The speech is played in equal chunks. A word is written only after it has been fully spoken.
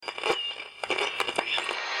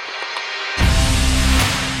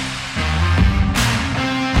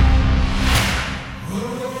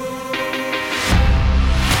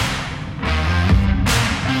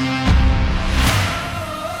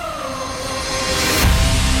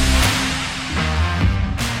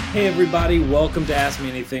Hey everybody, welcome to Ask Me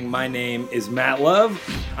Anything. My name is Matt Love.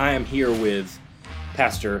 I am here with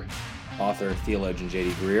pastor, author, theologian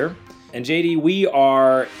JD Greear. And JD,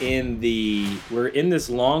 we're in this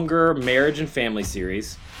longer marriage and family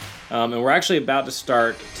series. And we're actually about to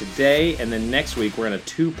start today, and then next week we're in a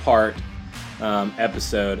two-part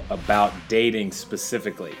episode about dating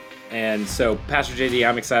specifically. And so, Pastor JD,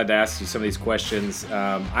 I'm excited to ask you some of these questions.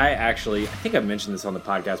 I think I've mentioned this on the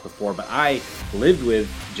podcast before, but I lived with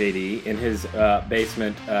JD in his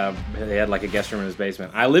basement. They had like a guest room in his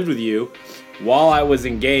basement. I lived with you while I was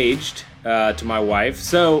engaged to my wife.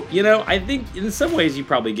 So, I think in some ways you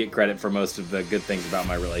probably get credit for most of the good things about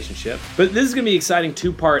my relationship. But this is going to be an exciting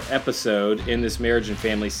two-part episode in this marriage and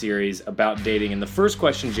family series about dating. And the first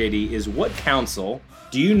question, JD, is what counsel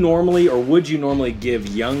do you normally or would you normally give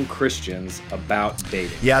young Christians about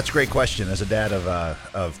dating? Yeah, it's a great question. As a dad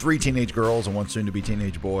of three teenage girls and one soon-to-be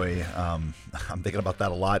teenage boy, I'm thinking about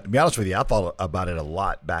that a lot. To be honest with you, I thought about it a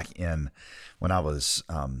lot back when I was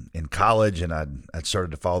in college and I'd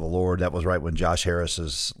started to follow the Lord. That was right when Josh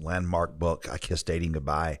Harris's landmark book, I Kissed Dating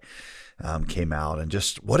Goodbye, came out. And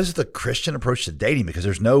just what is the Christian approach to dating? Because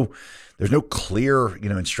there's no clear,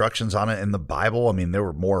 instructions on it in the Bible. I mean, there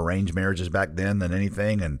were more arranged marriages back then than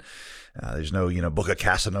anything. And there's no, Book of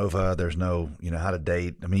Casanova. There's no, how to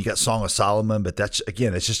date. I mean, you got Song of Solomon, but that's,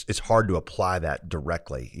 again, it's hard to apply that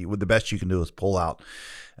directly. The best you can do is pull out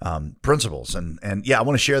principles. And yeah, I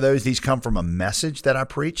want to share those. These come from a message that I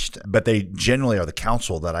preached, but they generally are the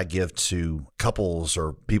counsel that I give to couples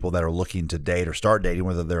or people that are looking to date or start dating,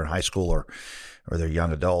 whether they're in high school or they're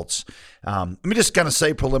young adults. Let me just kind of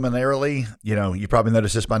say preliminarily, you probably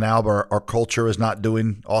noticed this by now, but our culture is not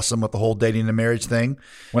doing awesome with the whole dating and marriage thing.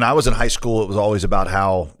 When I was in high school, it was always about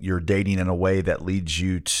how you're dating in a way that leads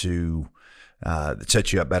you to, that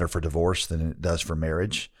sets you up better for divorce than it does for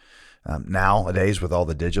marriage. Nowadays, with all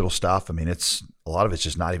the digital stuff, I mean, a lot of it's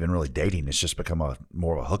just not even really dating. It's just become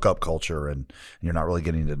more of a hookup culture, and you're not really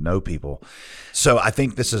getting to know people. So I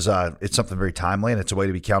think this is it's something very timely, and it's a way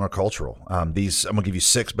to be countercultural. I'm going to give you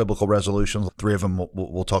 6 biblical resolutions. 3 of them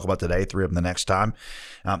we'll talk about today. 3 of them the next time.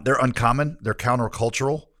 They're uncommon. They're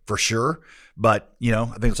countercultural for sure. But,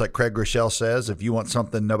 I think it's like Craig Groeschel says, if you want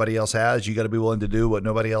something nobody else has, you got to be willing to do what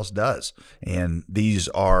nobody else does. And these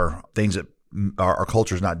are things that our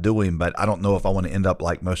culture is not doing, but I don't know if I want to end up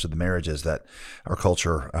like most of the marriages that our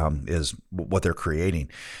culture is what they're creating.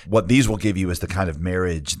 What these will give you is the kind of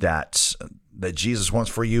marriage that Jesus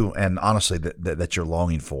wants for you, and honestly that you're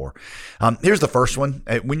longing for. Here's the first one.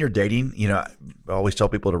 When you're dating, I always tell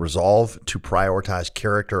people to resolve to prioritize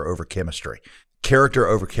character over chemistry. Character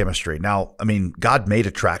over chemistry. Now, I mean, God made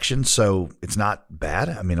attraction, so it's not bad.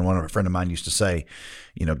 I mean, a friend of mine used to say,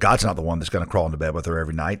 God's not the one that's going to crawl into bed with her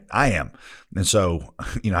every night. I am. And so,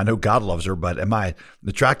 I know God loves her, but am I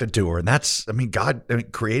attracted to her? And God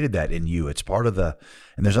created that in you. It's part of and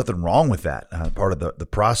there's nothing wrong with that, part of the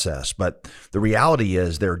process. But the reality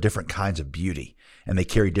is there are different kinds of beauty, and they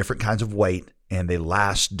carry different kinds of weight, and they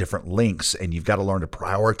last different lengths, and you've got to learn to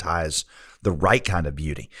prioritize the right kind of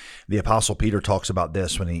beauty. The Apostle Peter talks about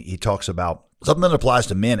this when he talks about something that applies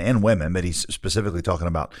to men and women, but he's specifically talking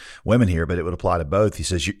about women here, but it would apply to both. He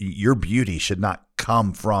says, your beauty should not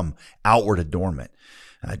come from outward adornment.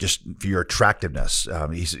 Just for your attractiveness.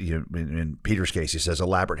 In Peter's case, he says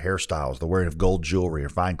elaborate hairstyles, the wearing of gold jewelry or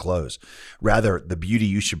fine clothes. Rather, the beauty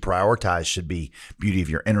you should prioritize should be beauty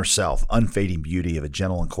of your inner self, unfading beauty of a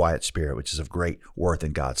gentle and quiet spirit, which is of great worth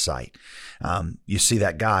in God's sight. You see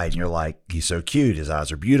that guy and you're like, he's so cute. His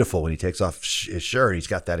eyes are beautiful. When he takes off his shirt, he's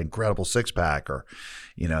got that incredible six-pack. Or,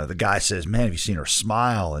 the guy says, man, have you seen her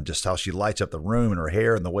smile and just how she lights up the room and her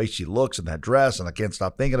hair and the way she looks in that dress, and I can't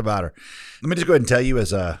stop thinking about her. Let me just go ahead and tell you,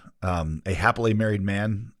 as a happily married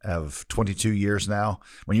man of 22 years now,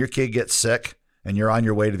 when your kid gets sick and you're on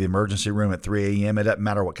your way to the emergency room at 3 a.m., it doesn't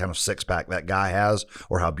matter what kind of six-pack that guy has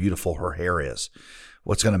or how beautiful her hair is.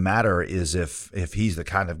 What's going to matter is if he's the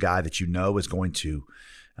kind of guy that is going to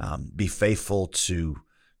be faithful to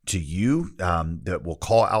you, that will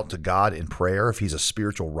call out to God in prayer, if he's a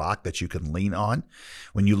spiritual rock that you can lean on.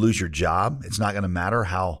 When you lose your job, it's not going to matter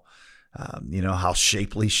how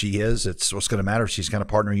shapely she is. It's what's going to matter if she's kind of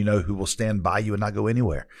partner, who will stand by you and not go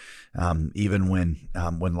anywhere. Even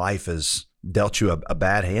when life has dealt you a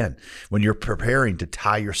bad hand, when you're preparing to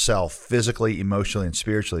tie yourself physically, emotionally, and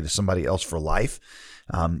spiritually to somebody else for life,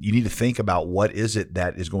 you need to think about what is it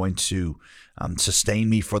that is going to sustain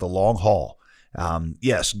me for the long haul.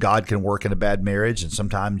 Yes, God can work in a bad marriage, and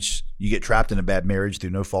sometimes you get trapped in a bad marriage through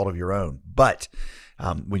no fault of your own. But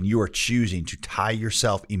when you are choosing to tie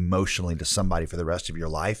yourself emotionally to somebody for the rest of your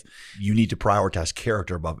life, you need to prioritize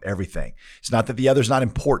character above everything. It's not that the other's not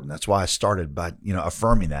important. That's why I started by,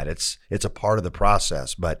 affirming that it's a part of the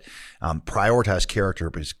process, but prioritize character,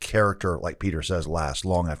 because character, like Peter says, lasts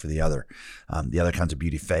long after the other kinds of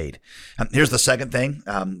beauty fade. Here's the second thing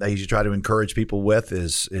I usually try to encourage people with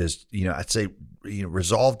is I'd say,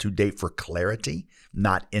 resolve to date for clarity,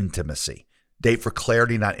 not intimacy. Date for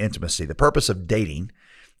clarity, not intimacy. The purpose of dating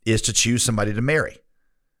is to choose somebody to marry.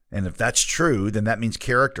 And if that's true, then that means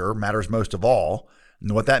character matters most of all.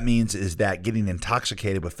 And what that means is that getting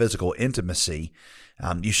intoxicated with physical intimacy,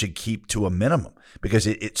 you should keep to a minimum, because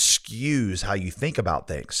it skews how you think about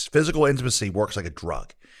things. Physical intimacy works like a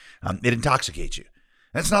drug. It intoxicates you.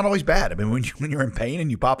 That's not always bad. I mean, when you're in pain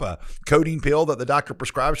and you pop a codeine pill that the doctor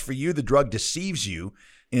prescribes for you, the drug deceives you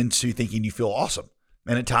into thinking you feel awesome.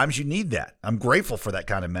 And at times you need that. I'm grateful for that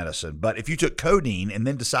kind of medicine. But if you took codeine and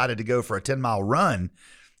then decided to go for a 10-mile run,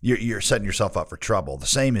 you're setting yourself up for trouble. The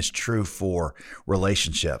same is true for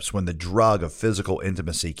relationships. When the drug of physical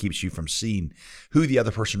intimacy keeps you from seeing who the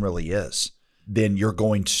other person really is, then you're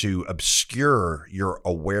going to obscure your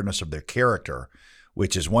awareness of their character,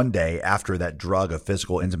 which is one day, after that drug of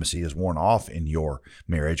physical intimacy is worn off in your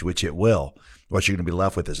marriage, which it will, what you're going to be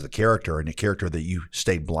left with is the character, and the character that you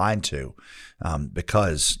stayed blind to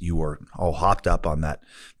because you were all hopped up on that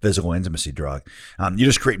physical intimacy drug. You're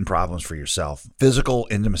just creating problems for yourself. Physical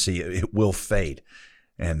intimacy, it will fade.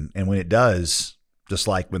 And when it does, just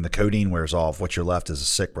like when the codeine wears off, what you're left is a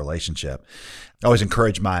sick relationship. I always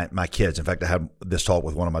encourage my kids. In fact, I had this talk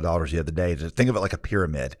with one of my daughters the other day, to think of it like a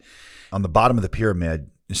pyramid. On the bottom of the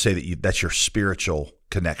pyramid, you say that that's your spiritual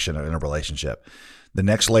connection in a relationship. The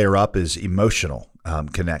next layer up is emotional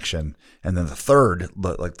connection. And then the third,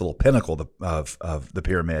 like the little pinnacle of the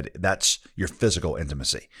pyramid, that's your physical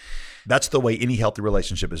intimacy. That's the way any healthy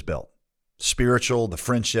relationship is built. Spiritual, the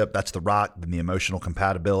friendship, that's the rock, then the emotional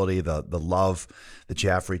compatibility, the love that you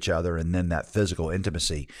have for each other, and then that physical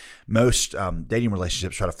intimacy. Most dating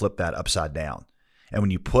relationships try to flip that upside down. And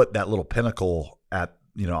when you put that little pinnacle at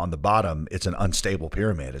on the bottom, it's an unstable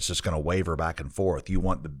pyramid. It's just going to waver back and forth. You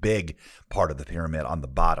want the big part of the pyramid on the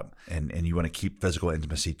bottom, and you want to keep physical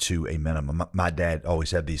intimacy to a minimum. My dad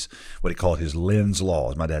always had these, what he called his Lynn's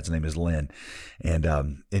laws. My dad's name is Lynn. And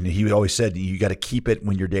he always said, you got to keep it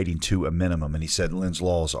when you're dating to a minimum. And he said, Lynn's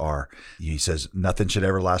laws are, he says, nothing should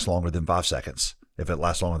ever last longer than 5 seconds. If it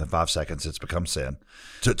lasts longer than 5 seconds, it's become sin.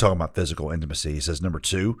 Talking about physical intimacy, he says, number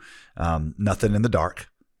 2, nothing in the dark.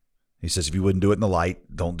 He says, if you wouldn't do it in the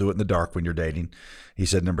light, don't do it in the dark when you're dating. He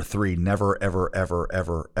said, number 3, never, ever, ever,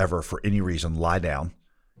 ever, ever, for any reason, lie down.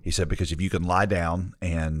 He said, because if you can lie down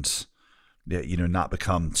and, not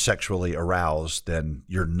become sexually aroused, then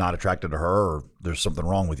you're not attracted to her, or there's something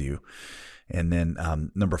wrong with you. And then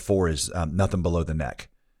number 4 is nothing below the neck.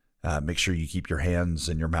 Make sure you keep your hands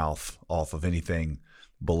and your mouth off of anything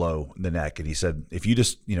below the neck. And he said, if you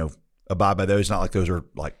just, abide by those, not like those are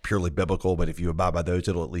like purely biblical, but if you abide by those,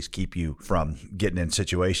 it'll at least keep you from getting in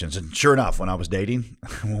situations. And sure enough, when I was dating,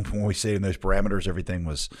 when we stayed in those parameters, everything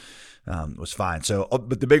was fine. So,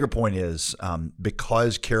 but the bigger point is,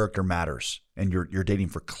 because character matters and you're dating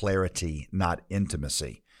for clarity, not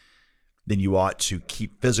intimacy, then you ought to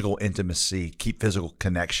keep physical intimacy, keep physical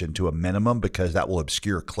connection to a minimum, because that will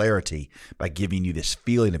obscure clarity by giving you this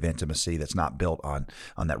feeling of intimacy that's not built on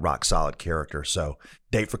that rock solid character. So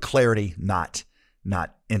date for clarity, not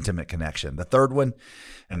intimate connection. The third one,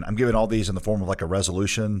 and I'm giving all these in the form of like a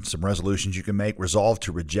resolution, some resolutions you can make. Resolve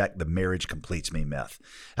to reject the marriage completes me myth.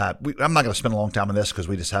 I'm not going to spend a long time on this because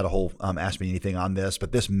we just had a whole Ask Me Anything on this,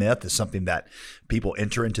 but this myth is something that people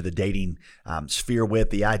enter into the dating sphere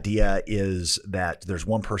with. The idea is that there's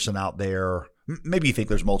one person out there, maybe you think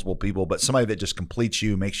there's multiple people, but somebody that just completes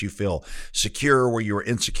you, makes you feel secure where you were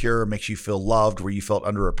insecure, makes you feel loved where you felt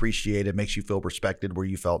underappreciated, makes you feel respected where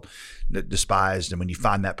you felt despised. And when you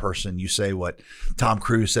find that person, you say what Tom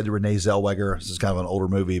Cruise said to Renee Zellweger. This is kind of an older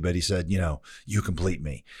movie, but he said, you complete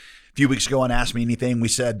me. A few weeks ago on Ask Me Anything, we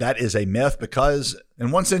said that is a myth because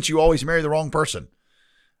in one sense, you always marry the wrong person.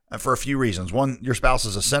 For a few reasons. One, your spouse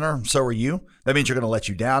is a sinner, so are you. That means you're going to let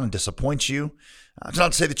you down and disappoint you. It's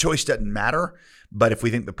not to say the choice doesn't matter, but if we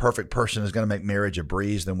think the perfect person is going to make marriage a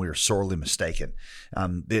breeze, then we are sorely mistaken.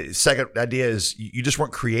 The second idea is you just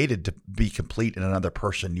weren't created to be complete in another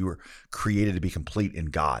person. You were created to be complete in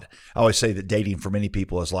God. I always say that dating for many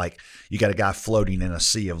people is like you got a guy floating in a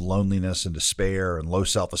sea of loneliness and despair and low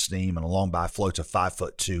self-esteem, and along by floats a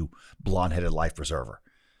 5'2" blonde-headed life preserver.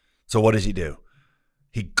 So what does he do?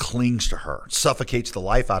 He clings to her, suffocates the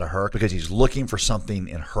life out of her because he's looking for something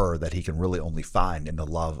in her that he can really only find in the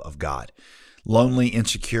love of God. lonely,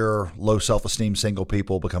 insecure, low self-esteem single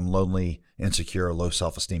people become lonely, insecure, low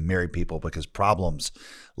self-esteem married people, because problems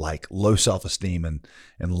like low self-esteem and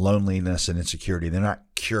loneliness and insecurity, they're not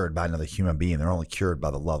cured by another human being. They're only cured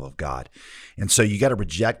by the love of God. And so you got to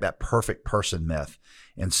reject that perfect person myth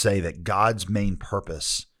and say that God's main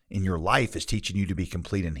purpose in your life is teaching you to be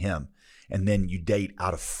complete in Him. And then you date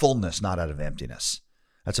out of fullness, not out of emptiness.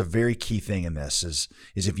 That's a very key thing in this is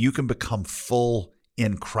if you can become full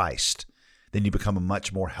in Christ, then you become a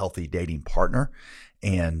much more healthy dating partner,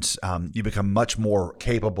 and you become much more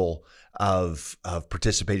capable of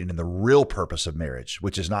participating in the real purpose of marriage,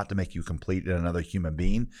 which is not to make you complete in another human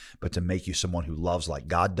being, but to make you someone who loves like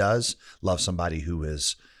God does, love somebody who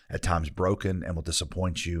is at times broken and will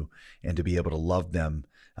disappoint you, and to be able to love them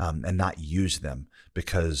and not use them,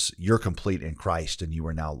 because you're complete in Christ and you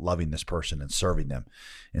are now loving this person and serving them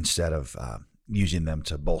instead of using them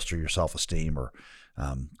to bolster your self-esteem or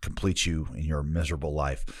complete you in your miserable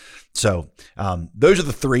life. So those are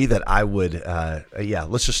the three that I would,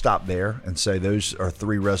 let's just stop there and say those are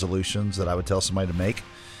three resolutions that I would tell somebody to make.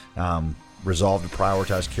 Resolve to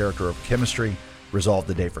prioritize character over chemistry, resolve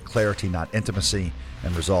to date for clarity, not intimacy,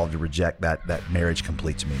 and resolve to reject that marriage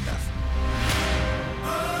completes me myth.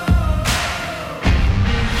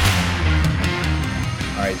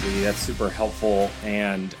 All right, Judy, that's super helpful.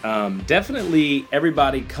 And definitely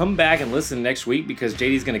everybody come back and listen next week, because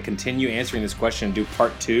JD's going to continue answering this question and do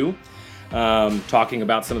part 2, talking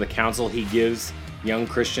about some of the counsel he gives young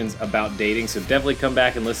Christians about dating. So definitely come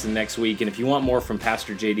back and listen next week. And if you want more from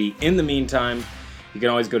Pastor JD in the meantime, you can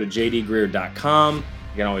always go to jdgreear.com. You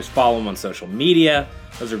can always follow him on social media.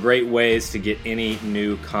 Those are great ways to get any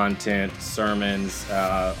new content, sermons,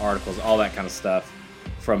 articles, all that kind of stuff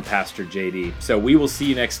from Pastor JD. So we will see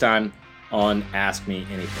you next time on Ask Me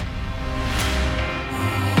Anything.